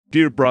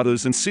Dear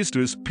brothers and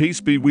sisters,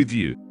 peace be with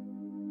you.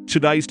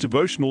 Today's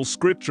devotional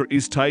scripture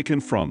is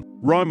taken from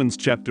Romans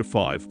chapter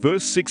 5,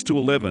 verse 6 to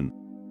 11.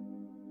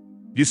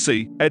 You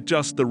see, at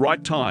just the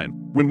right time,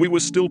 when we were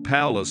still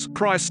powerless,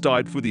 Christ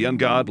died for the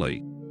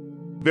ungodly.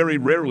 Very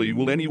rarely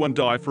will anyone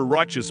die for a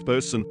righteous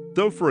person,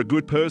 though for a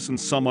good person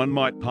someone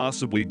might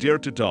possibly dare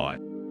to die.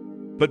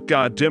 But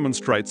God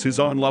demonstrates His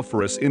own love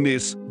for us in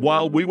this: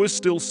 while we were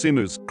still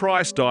sinners,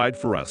 Christ died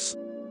for us.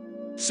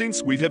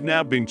 Since we have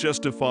now been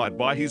justified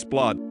by His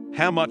blood,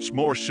 how much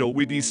more shall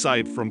we be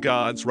saved from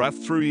God's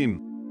wrath through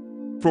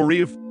Him? For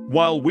if,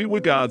 while we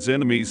were God's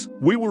enemies,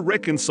 we were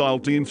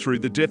reconciled to Him through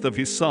the death of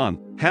His Son,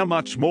 how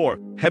much more,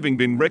 having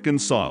been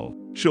reconciled,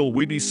 shall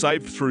we be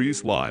saved through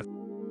His life?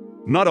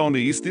 Not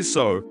only is this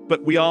so,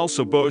 but we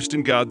also boast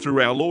in God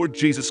through our Lord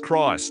Jesus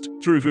Christ,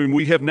 through whom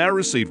we have now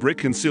received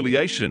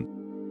reconciliation.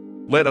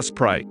 Let us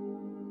pray.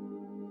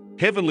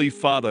 Heavenly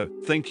Father,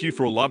 thank you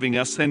for loving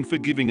us and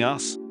forgiving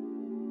us.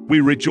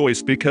 We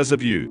rejoice because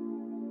of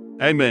you.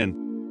 Amen.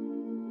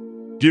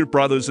 Dear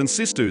brothers and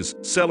sisters,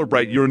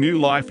 celebrate your new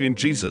life in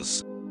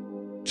Jesus.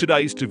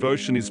 Today's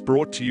devotion is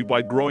brought to you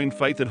by Growing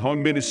Faith at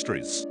Home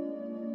Ministries.